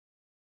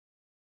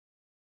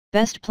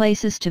Best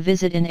places to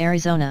visit in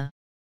Arizona.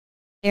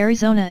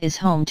 Arizona is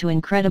home to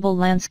incredible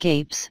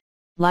landscapes,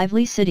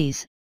 lively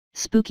cities,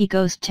 spooky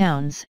ghost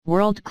towns,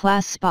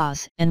 world-class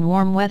spas, and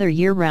warm weather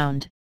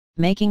year-round,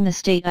 making the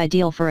state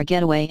ideal for a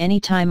getaway any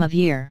time of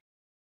year.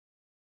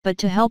 But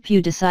to help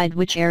you decide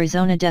which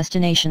Arizona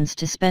destinations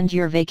to spend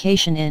your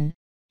vacation in,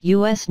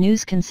 U.S.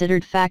 News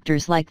considered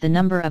factors like the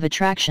number of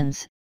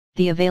attractions,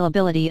 the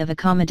availability of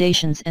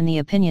accommodations, and the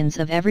opinions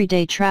of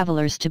everyday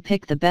travelers to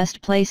pick the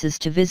best places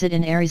to visit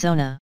in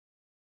Arizona.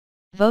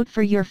 Vote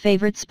for your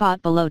favorite spot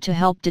below to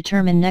help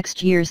determine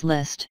next year's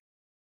list.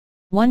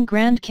 1.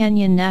 Grand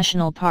Canyon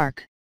National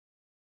Park.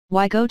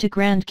 Why go to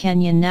Grand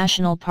Canyon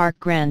National Park?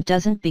 Grand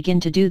doesn't begin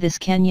to do this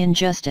canyon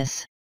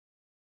justice.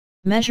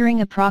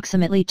 Measuring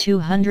approximately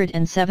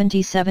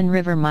 277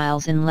 river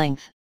miles in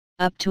length,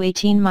 up to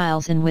 18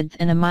 miles in width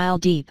and a mile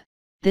deep,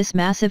 this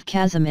massive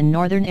chasm in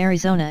northern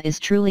Arizona is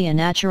truly a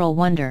natural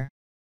wonder.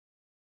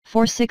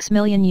 For 6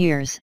 million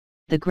years,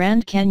 the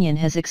Grand Canyon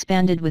has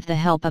expanded with the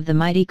help of the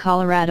mighty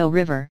Colorado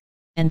River,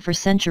 and for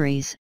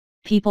centuries,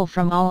 people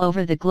from all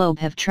over the globe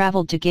have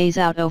traveled to gaze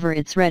out over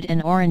its red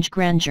and orange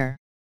grandeur.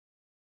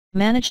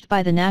 Managed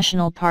by the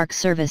National Park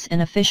Service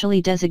and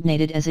officially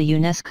designated as a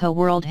UNESCO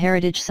World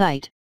Heritage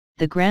Site,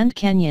 the Grand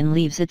Canyon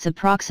leaves its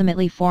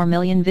approximately 4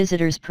 million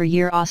visitors per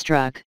year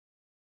awestruck.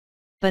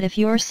 But if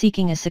you're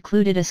seeking a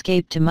secluded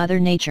escape to Mother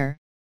Nature,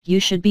 you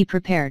should be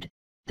prepared.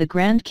 The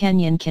Grand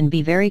Canyon can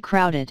be very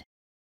crowded.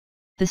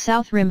 The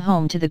South Rim,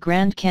 home to the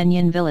Grand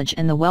Canyon Village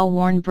and the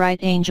well-worn Bright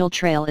Angel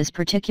Trail, is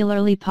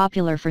particularly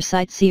popular for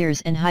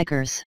sightseers and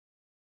hikers.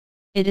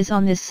 It is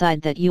on this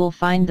side that you'll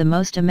find the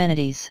most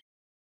amenities.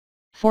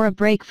 For a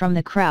break from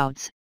the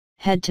crowds,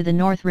 head to the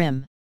North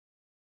Rim.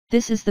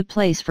 This is the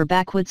place for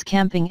backwoods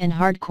camping and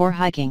hardcore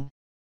hiking.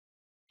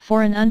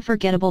 For an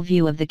unforgettable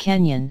view of the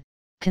canyon,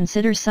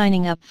 consider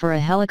signing up for a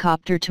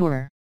helicopter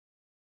tour.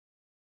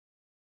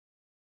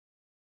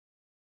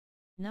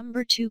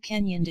 Number 2.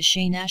 Canyon de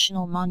Chelly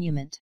National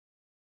Monument.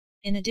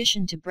 In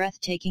addition to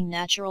breathtaking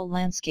natural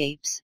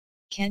landscapes,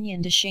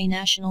 Canyon de Chelly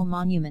National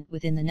Monument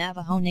within the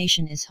Navajo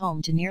Nation is home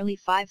to nearly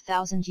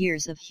 5,000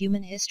 years of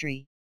human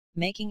history,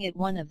 making it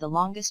one of the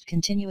longest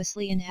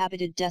continuously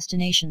inhabited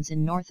destinations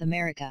in North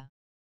America.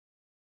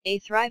 A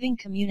thriving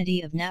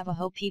community of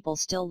Navajo people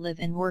still live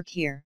and work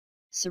here,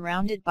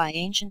 surrounded by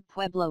ancient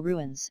Pueblo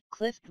ruins,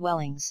 cliff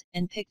dwellings,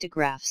 and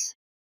pictographs.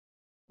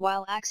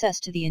 While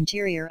access to the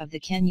interior of the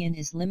canyon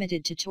is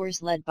limited to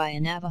tours led by a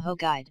Navajo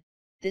guide,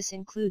 this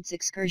includes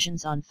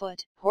excursions on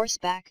foot,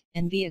 horseback,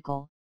 and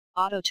vehicle.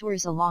 Auto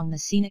tours along the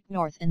scenic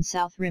North and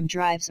South Rim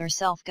drives are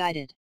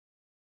self-guided.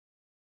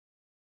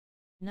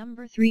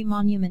 Number 3.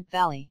 Monument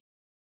Valley.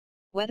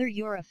 Whether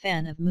you're a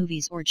fan of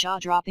movies or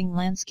jaw-dropping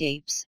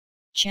landscapes,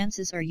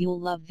 chances are you'll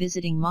love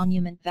visiting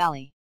Monument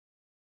Valley.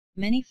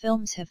 Many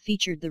films have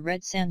featured the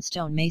red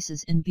sandstone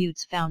mesas and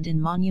buttes found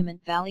in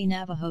Monument Valley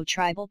Navajo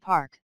Tribal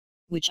Park,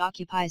 which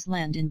occupies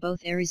land in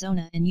both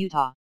Arizona and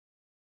Utah.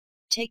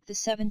 Take the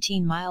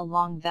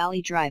 17-mile-long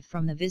Valley Drive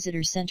from the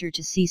Visitor Center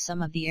to see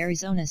some of the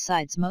Arizona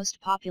side's most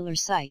popular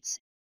sites,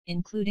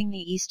 including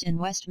the East and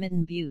West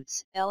Mitten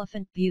Buttes,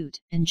 Elephant Butte,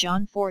 and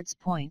John Ford's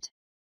Point.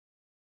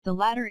 The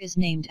latter is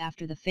named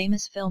after the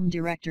famous film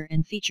director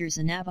and features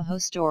a Navajo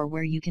store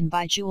where you can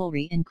buy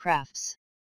jewelry and crafts.